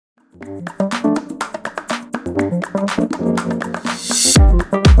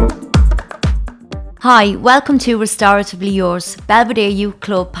Hi, welcome to Restoratively Yours, Belvedere Youth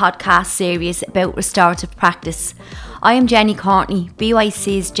Club podcast series about restorative practice. I am Jenny Courtney,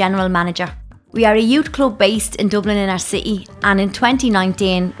 BYC's General Manager. We are a youth club based in Dublin in our city, and in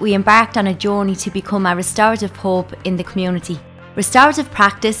 2019 we embarked on a journey to become a restorative hub in the community. Restorative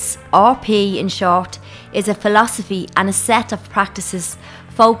practice, RP in short, is a philosophy and a set of practices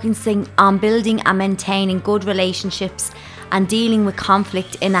focusing on building and maintaining good relationships and dealing with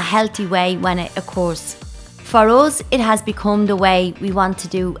conflict in a healthy way when it occurs. For us, it has become the way we want to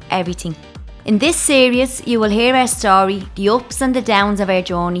do everything. In this series, you will hear our story, the ups and the downs of our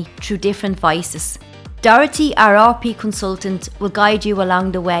journey through different voices. Dorothy, our RP consultant, will guide you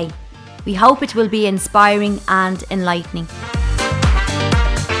along the way. We hope it will be inspiring and enlightening.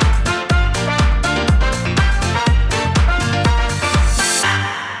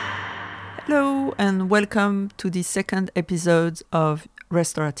 Hello and welcome to the second episode of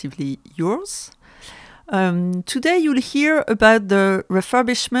Restoratively Yours. Today you'll hear about the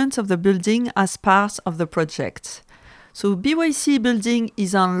refurbishment of the building as part of the project. So BYC building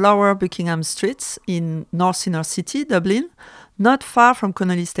is on Lower Buckingham Street in North Inner City, Dublin, not far from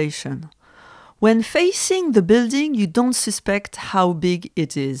Connolly Station. When facing the building, you don't suspect how big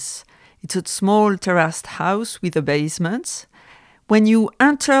it is. It's a small terraced house with a basement. When you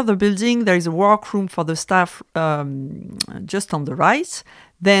enter the building, there is a workroom for the staff just on the right.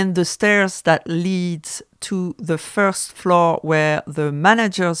 Then the stairs that lead to the first floor where the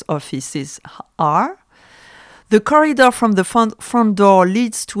manager's offices are. The corridor from the front door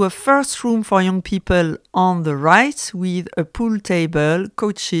leads to a first room for young people on the right with a pool table,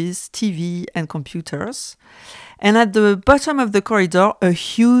 couches, TV and computers. And at the bottom of the corridor, a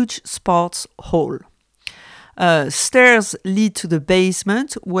huge sports hall. Stairs lead to the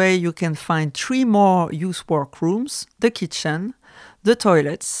basement where you can find 3 more youth workrooms, the kitchen, the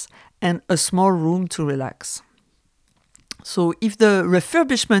toilets, and a small room to relax. So if the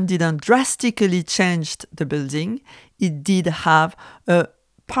refurbishment didn't drastically change the building, it did have a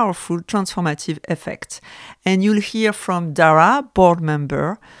powerful transformative effect. And you'll hear from Dara, board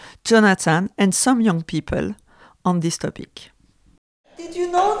member, Jonathan, and some young people on this topic. Did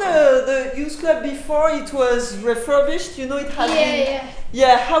you know the youth club before it was refurbished? You know it had been...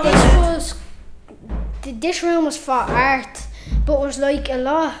 Yeah, how was it? This room was for art, but it was like a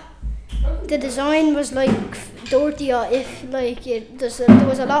lot. The design was like dirty, or if like there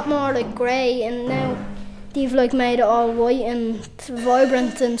was a lot more like grey, and now they've like made it all white and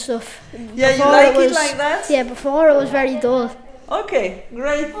vibrant and stuff. Yeah, before you like it like that? Yeah, before it was very dull. Okay,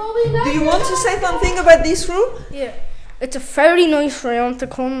 great. Do you want to say something about this room? Yeah. It's a very nice room to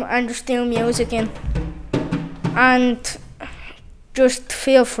come and just do music in and just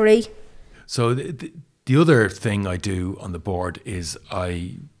feel free. So the other thing I do on the board is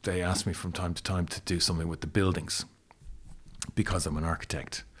they ask me from time to time to do something with the buildings because I'm an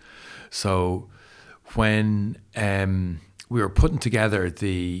architect. So when we were putting together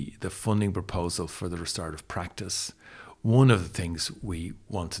the funding proposal for the restorative practice, one of the things we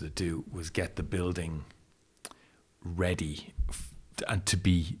wanted to do was get the building ready and to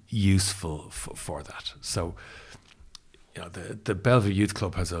be useful for that. So, you know, the Belvedere Youth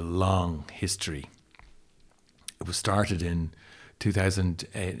Club has a long history. It was started in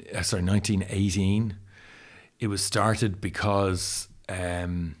 1918. It was started because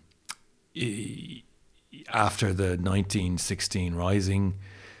after the 1916 Rising,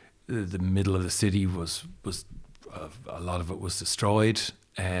 the middle of the city was a lot of it was destroyed,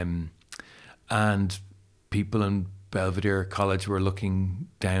 and people in Belvedere College were looking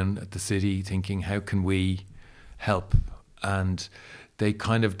down at the city thinking, how can we help? And they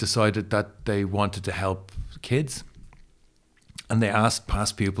kind of decided that they wanted to help kids. And they asked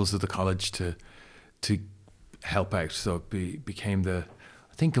past pupils of the college to help out. So it became I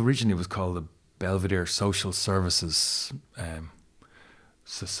think originally it was called the Belvedere Social Services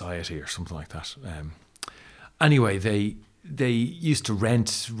Society or something like that. Anyway, they used to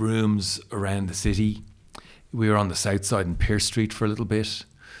rent rooms around the city. We were on the south side in Pearse Street for a little bit,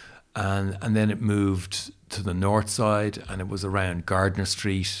 and then it moved to the north side, and it was around Gardner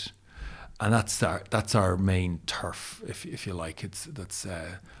Street, and that's our main turf, if you like. That's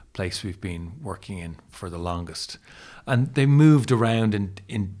a place we've been working in for the longest, and they moved around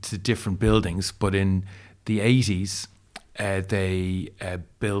into different buildings. But in the 80s, they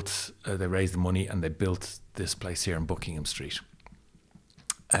raised the money and they built this place here in Buckingham Street.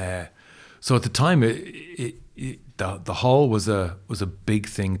 So at the time, the hall was a big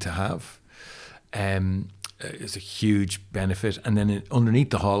thing to have. is a huge benefit. And then underneath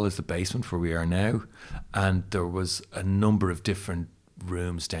the hall is the basement where we are now, and there was a number of different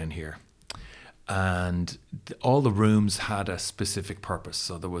rooms down here, and all the rooms had a specific purpose.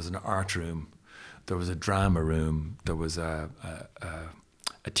 So there was an art room, there was a drama room, there was a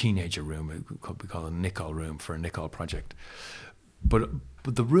teenager room, we call it a Nicol room for a Nicol project. But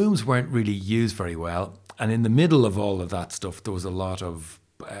the rooms weren't really used very well. And in the middle of all of that stuff, there was a lot of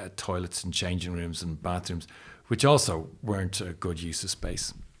toilets and changing rooms and bathrooms, which also weren't a good use of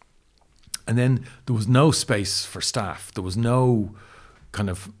space. And then there was no space for staff. There was no kind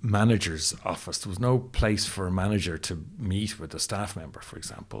of manager's office. There was no place for a manager to meet with a staff member, for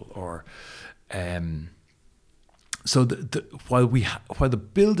example. Or so while the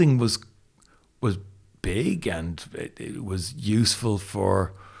building was big and it was useful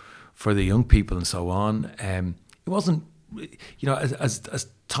for the young people and so on, it wasn't. As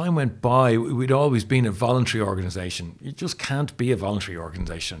time went by, we'd always been a voluntary organisation. You just can't be a voluntary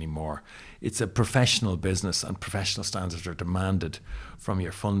organisation anymore. It's a professional business, and professional standards are demanded from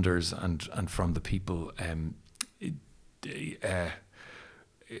your funders and from the people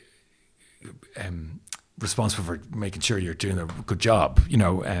responsible for making sure you're doing a good job.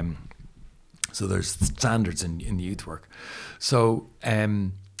 So there's standards in youth work. So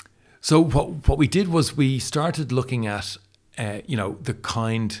what we did was we started looking at the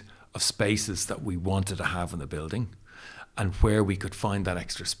kind of spaces that we wanted to have in the building and where we could find that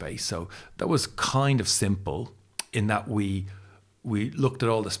extra space. So that was kind of simple in that we looked at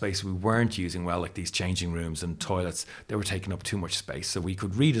all the space we weren't using well, like these changing rooms and toilets. They were taking up too much space. So we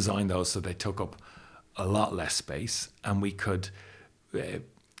could redesign those so they took up a lot less space, and we could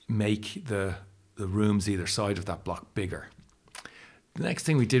make the rooms either side of that block bigger. The next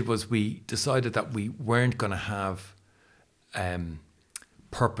thing we did was we decided that we weren't going to have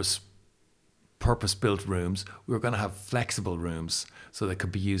purpose-built rooms. We were going to have flexible rooms so they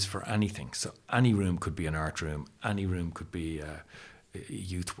could be used for anything. So any room could be an art room. Any room could be a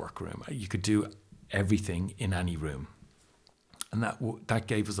youth work room. You could do everything in any room. And that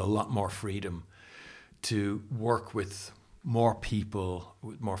gave us a lot more freedom to work with more people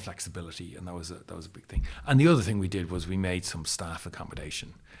with more flexibility, and that was a big thing. And the other thing we did was we made some staff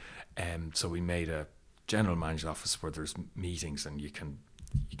accommodation. So we made a general manager's office where there's meetings and you can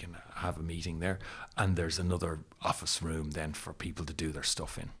have a meeting there, and there's another office room then for people to do their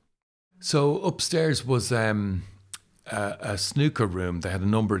stuff in. So upstairs was a snooker room. They had a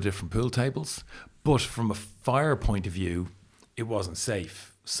number of different pool tables, but from a fire point of view, it wasn't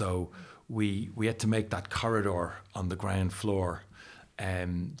safe. So we had to make that corridor on the ground floor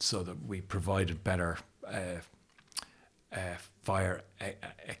so that we provided better fire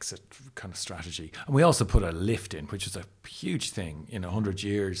exit kind of strategy. And we also put a lift in, which is a huge thing. In 100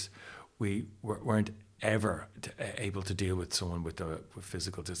 years, we weren't ever able to deal with someone with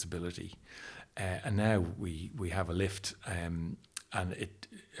physical disability. And now we have a lift, and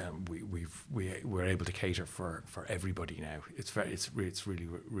we're able to cater for everybody now. It's really,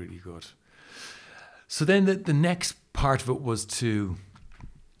 really good. So then the next part of it was to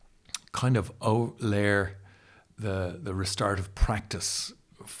kind of layer the restorative practice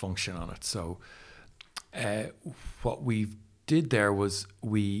function on it. So what we did there was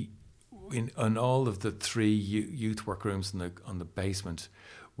on all of the three youth work rooms on the basement,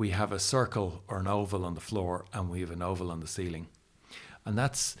 we have a circle or an oval on the floor, and we have an oval on the ceiling. And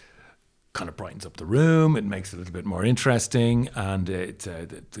that's kind of brightens up the room. It makes it a little bit more interesting, and it's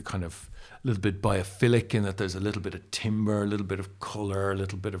the kind of a little bit biophilic in that there's a little bit of timber, a little bit of colour, a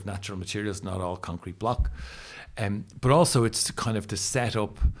little bit of natural materials, not all concrete block. But also it's kind of to set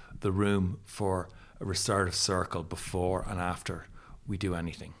up the room for a restorative circle before and after we do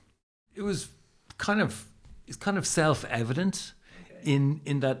anything. It's kind of self-evident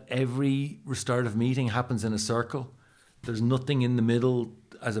in that every restorative meeting happens in a circle. There's nothing in the middle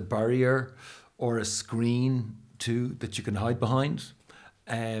as a barrier or a screen that you can hide behind.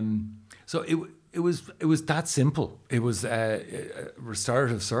 So it was that simple. It was a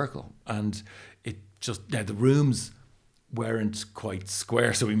restorative circle, and the rooms weren't quite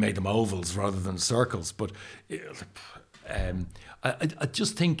square, so we made them ovals rather than circles. But I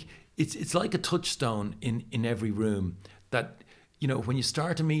just think it's like a touchstone in every room that, when you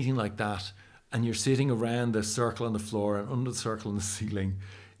start a meeting like that and you're sitting around the circle on the floor and under the circle on the ceiling,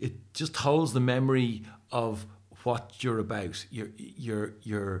 it just holds the memory of what you're about. You're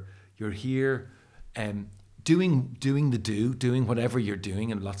here doing whatever you're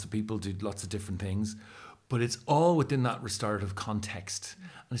doing, and lots of people do lots of different things, but it's all within that restorative context.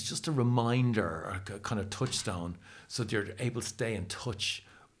 And it's just a reminder, a kind of touchstone, so that you're able to stay in touch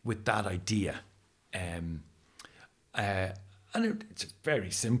with that idea. And it's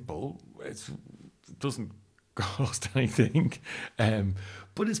very simple. It doesn't cost anything,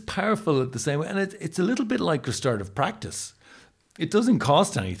 but it's powerful at the same way. And it's a little bit like restorative practice. It doesn't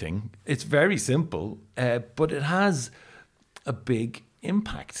cost anything. It's very simple, but it has a big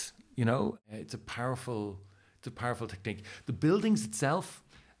impact. It's a powerful technique. The buildings itself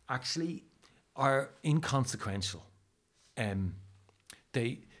actually are inconsequential. They're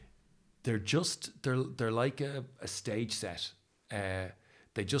like a stage set.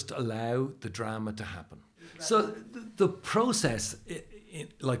 They just allow the drama to happen. So the process,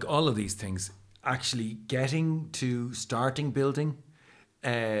 like all of these things, actually getting to starting building,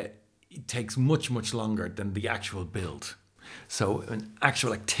 it takes much, much longer than the actual build. So when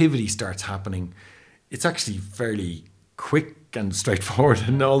actual activity starts happening, it's actually fairly quick and straightforward,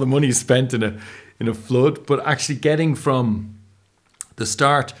 and all the money is spent in a flood. But actually getting from the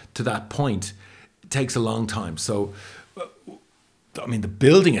start to that point takes a long time. So, the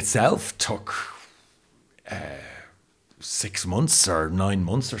building itself took 6 months or 9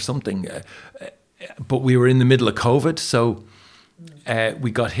 months or something. But we were in the middle of COVID, so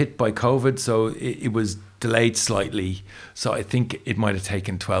we got hit by COVID, so it was delayed slightly. So I think it might have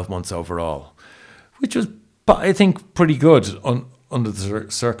taken 12 months overall, which was, I think, pretty good under the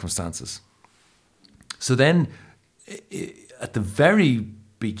circumstances. So then, at the very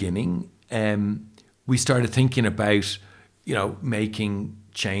beginning, we started thinking about, making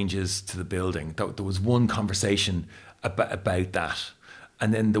changes to the building. There was one conversation about that.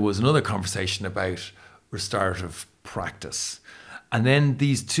 And then there was another conversation about restorative practice. And then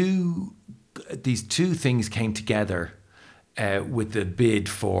these two things came together with the bid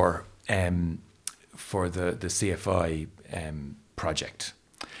for the CFI project.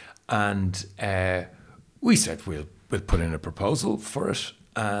 And we said we'll put in a proposal for it,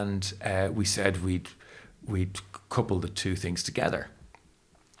 and we said we'd couple the two things together.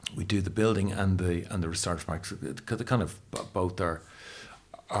 We do the building and the restorative practice, because they kind of both are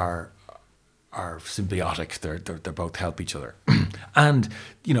symbiotic. They both help each other. And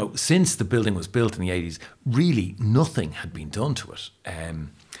since the building was built in the 80s, really nothing had been done to it.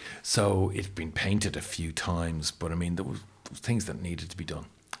 So it'd been painted a few times, but there was things that needed to be done.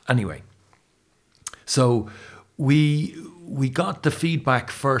 Anyway, so we got the feedback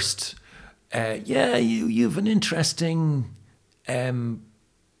first. You've an interesting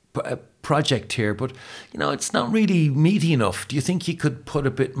project here, but it's not really meaty enough. Do you think you could put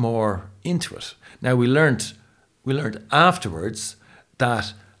a bit more into it? Now we learned afterwards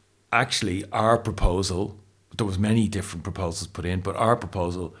that actually our proposal, there was many different proposals put in, but our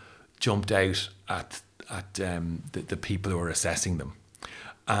proposal jumped out at the people who were assessing them,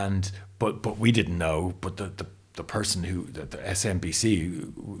 but we didn't know. But the person the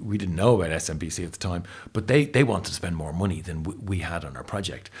SMBC, we didn't know about SMBC at the time, but they wanted to spend more money than we had on our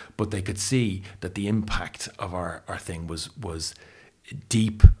project. But they could see that the impact of our thing was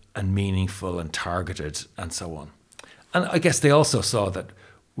deep and meaningful and targeted and so on. And I guess they also saw that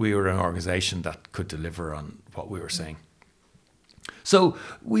we were an organisation that could deliver on what we were saying. So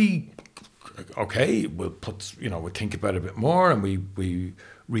we'll think about it a bit more, and we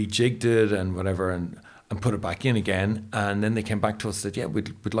rejigged it and whatever, and put it back in again. And then they came back to us and said,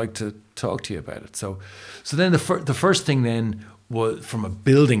 we'd like to talk to you about it. So then the first thing then was, from a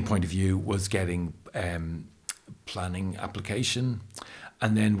building point of view, was getting planning application.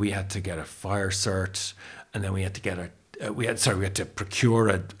 And then we had to get a fire cert, and then we had to get we had to procure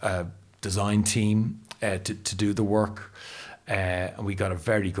a design team to do the work. And we got a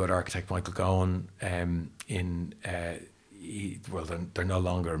very good architect, Michael Gowan, they're no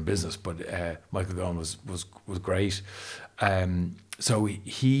longer in business, but Michael Gowan was great. So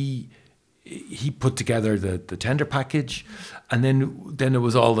he put together the tender package, and then it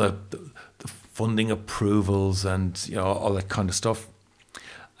was all the funding approvals and all that kind of stuff.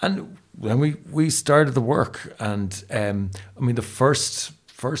 And then we started the work, and the first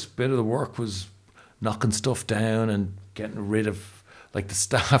bit of the work was knocking stuff down and getting rid of. Like, the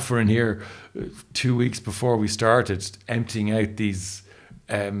staff were in here 2 weeks before we started, emptying out these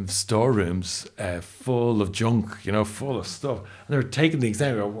storerooms full of junk, full of stuff. And they were taking the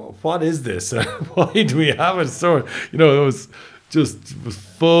exam. What is this? Why do we have it stored? It was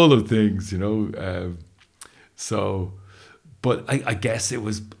full of things, So, but I guess it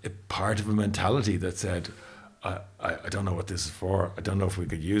was a part of a mentality that said, I don't know what this is for. I don't know if we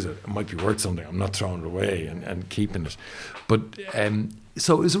could use it. It might be worth something. I'm not throwing it away and keeping it. But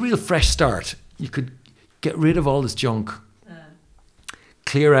so it was a real fresh start. You could get rid of all this junk,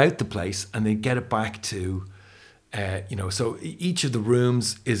 clear out the place, and then get it back to So each of the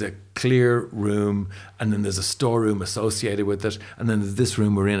rooms is a clear room, and then there's a storeroom associated with it, and then there's this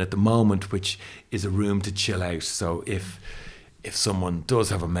room we're in at the moment, which is a room to chill out. So if someone does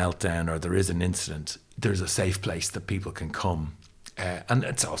have a meltdown or there is an incident, there's a safe place that people can come. And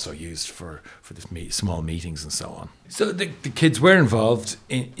it's also used for this small meetings and so on. So the kids were involved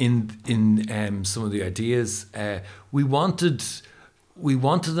in some of the ideas. We wanted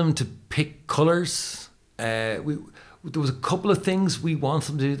them to pick colours. There was a couple of things we wanted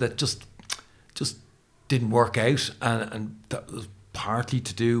them to do that just didn't work out, and that was partly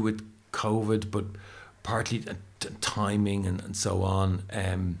to do with COVID, but partly timing and so on.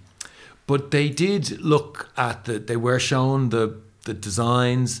 But they did look at they were shown the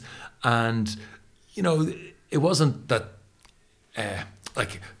designs, and it wasn't that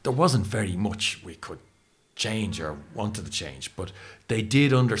there wasn't very much we could change or wanted to change, but they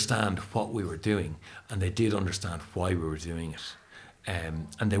did understand what we were doing, and they did understand why we were doing it,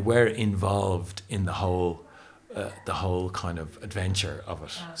 and they were involved in the whole kind of adventure of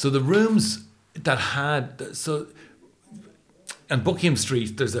it. So the rooms that had on Buckingham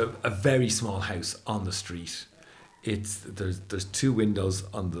Street, there's a very small house on the street. There's 2 windows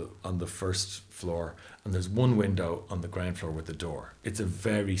on the first floor, and there's 1 window on the ground floor with a door. It's a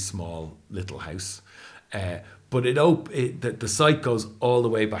very small little house, but the site goes all the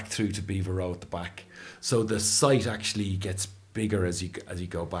way back through to Beaver Row at the back. So the site actually gets bigger as you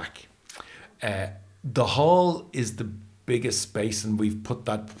go back. The hall is the biggest space, and we've put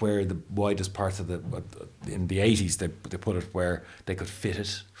that where the widest part of in the 80s they put it where they could fit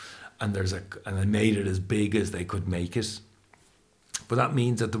it. And they made it as big as they could make it. But that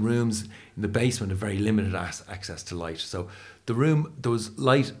means that the rooms in the basement have very limited access to light. So there was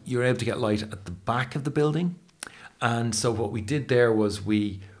light, you're able to get light at the back of the building. And so what we did there was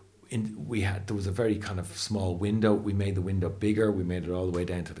there was a very kind of small window. We made the window bigger. We made it all the way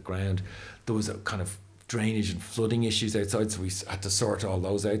down to the ground. There was a kind of drainage and flooding issues outside, so we had to sort all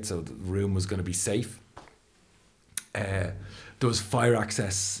those out so the room was going to be safe. There was fire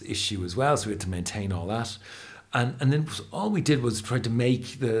access issue as well, so we had to maintain all that. And then all we did was try to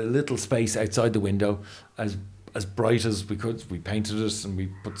make the little space outside the window as bright as we could. We painted it and we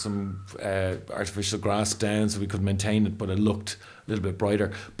put some artificial grass down so we could maintain it, but it looked a little bit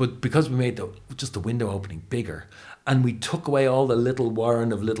brighter. But because we made just the window opening bigger, and we took away all the little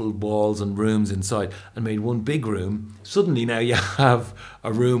warren of little walls and rooms inside and made one big room, suddenly now you have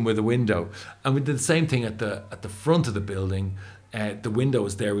a room with a window. And we did the same thing at the front of the building. The window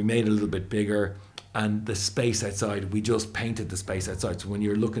was there, we made it a little bit bigger, and the space outside, we just painted the space outside. So when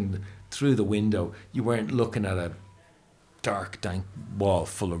you're looking through the window, you weren't looking at a dark, dank wall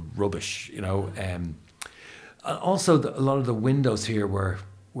full of rubbish, And also, a lot of the windows here were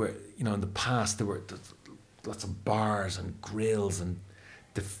in the past, there were lots of bars and grills and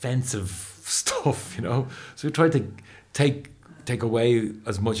defensive stuff, So we tried to take away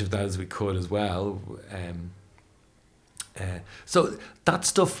as much of that as we could as well. So that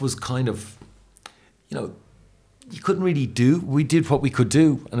stuff was kind of, you couldn't really do. We did what we could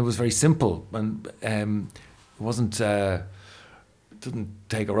do, and it was very simple. And it wasn't. It didn't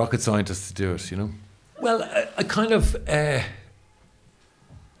take a rocket scientist to do it, Well, I kind of.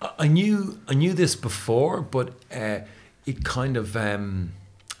 I knew this before, but it kind of.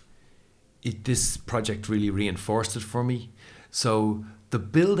 This project really reinforced it for me. So the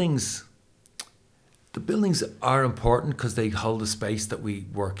buildings are important because they hold the space that we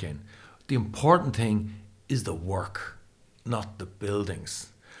work in. The important thing is the work, not the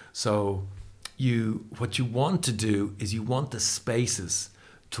buildings. So what you want to do is you want the spaces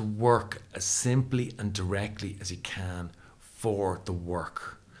to work as simply and directly as you can for the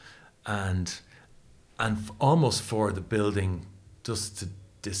work, and almost for the building just to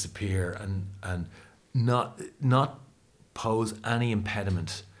disappear and not pose any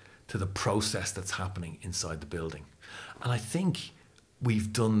impediment to the process that's happening inside the building. And I think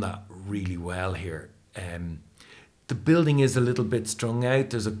we've done that really well here. The building is a little bit strung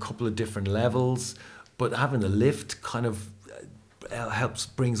out. There's a couple of different levels, but having the lift kind of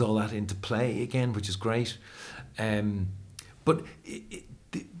brings all that into play again, which is great. But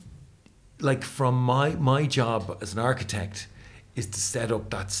from my job as an architect is to set up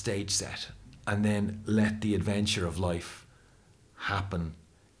that stage set and then let the adventure of life happen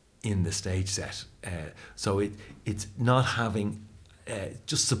in the stage set. So it's not having,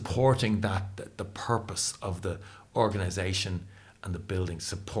 just supporting the purpose of the organisation and the building,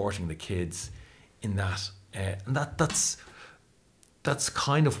 supporting the kids in that. And that's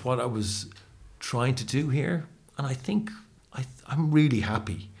kind of what I was trying to do here. And I think I'm really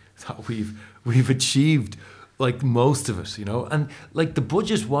happy that we've achieved like most of it, you know. And like the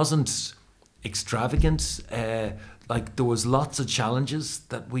budget wasn't extravagant. Like there was lots of challenges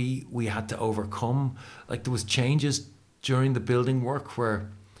that we had to overcome. Like there was changes during the building work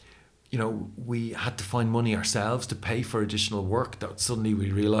where, you know, we had to find money ourselves to pay for additional work that suddenly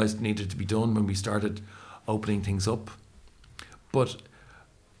we realised needed to be done when we started opening things up. But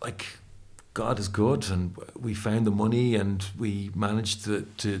like God is good, and we found the money and we managed to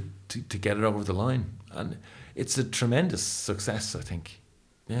get it over the line, and it's a tremendous success, I think.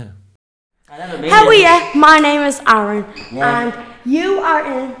 Yeah. How are you? My name is Aaron, and you are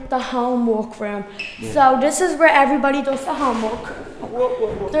in the homework room. So this is where everybody does the homework.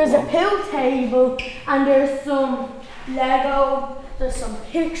 There's a pool table, and there's some Lego, there's some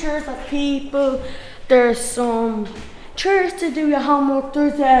pictures of people, there's some chairs to do your homework,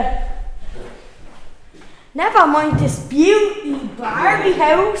 there's a... Never mind this beauty Barbie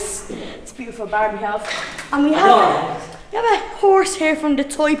house. It's a beautiful Barbie house. And we have a horse here from the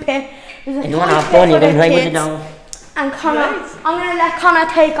toy pit. There's a you want to have fun, you can play with it now. And Connor, I'm going to let Connor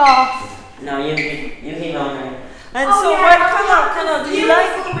take off. No, you keep on there. And Connor, do you like...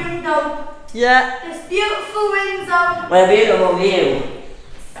 Beautiful window. Yeah. This beautiful window. Well, beautiful view.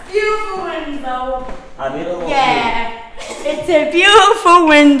 Beautiful window. A beautiful Yeah. It's a beautiful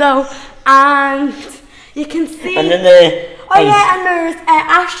window. And you can see... And then the and there's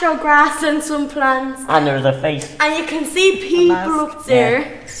astro grass and some plants. And there's a face. And you can see people up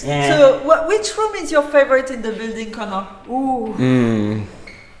there. Yeah. So, which room is your favorite in the building, Connor? Ooh.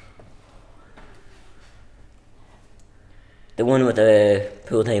 The one with the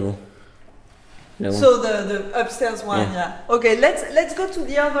pool table. No. So the upstairs one, yeah. Okay, let's go to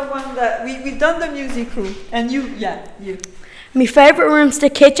the other one that we've done the music room, and you. My favourite room's the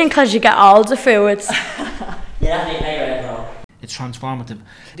kitchen because you get all the foods. Yeah, that's my favourite though. It's transformative.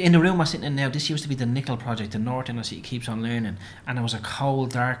 In the room we're sitting in now, this used to be the nickel project, the North Inner City keeps on learning, and it was a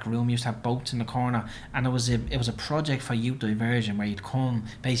cold, dark room. You used to have boats in the corner, and it was a project for youth diversion where you'd come,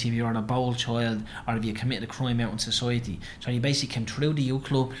 basically if you were a bold child or if you committed a crime out in society. So you basically came through the youth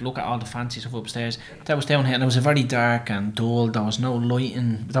club, look at all the fancy stuff upstairs. That was down here, and it was a very dark and dull. There was no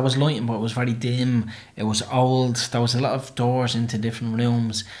lighting. There was lighting, but it was very dim. It was old. There was a lot of doors into different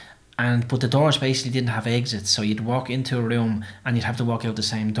rooms. But the doors basically didn't have exits, so you'd walk into a room and you'd have to walk out the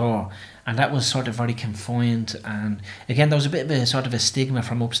same door, and that was sort of very confined. And again, there was a bit of a sort of a stigma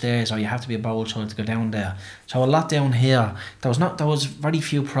from upstairs, or you have to be a bold child to go down there. So a lot down here, there was very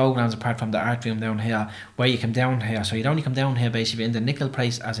few programs apart from the art room down here where you come down here. So you'd only come down here basically in the nickel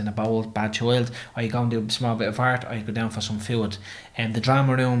place as in a bold bad child, or you go and do a small bit of art, or you go down for some food. And the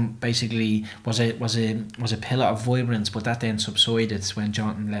drama room basically was a pillar of vibrance, but that then subsided when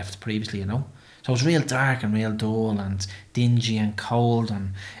Jonathan left previously, you know. So it was real dark and real dull and dingy and cold,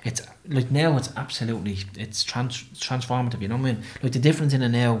 and it's like now it's transformative, you know what I mean? Like the difference in it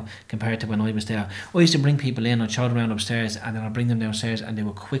now compared to when I was there. I used to bring people in, I'd show them around upstairs, and then I'd bring them downstairs and they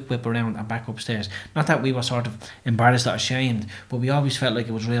would quick whip around and back upstairs. Not that we were sort of embarrassed or ashamed, but we always felt like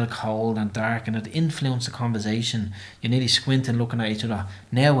it was real cold and dark, and it influenced the conversation. You're nearly squinting looking at each other.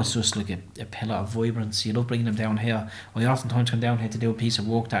 Now it's just like a pillar of vibrance. You love bringing them down here. I oftentimes come down here to do a piece of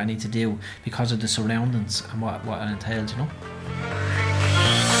work that I need to do because of the surroundings and what it entails, you know.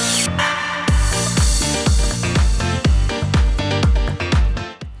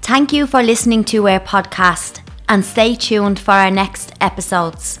 Thank you for listening to our podcast, and stay tuned for our next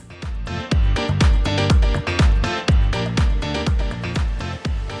episodes.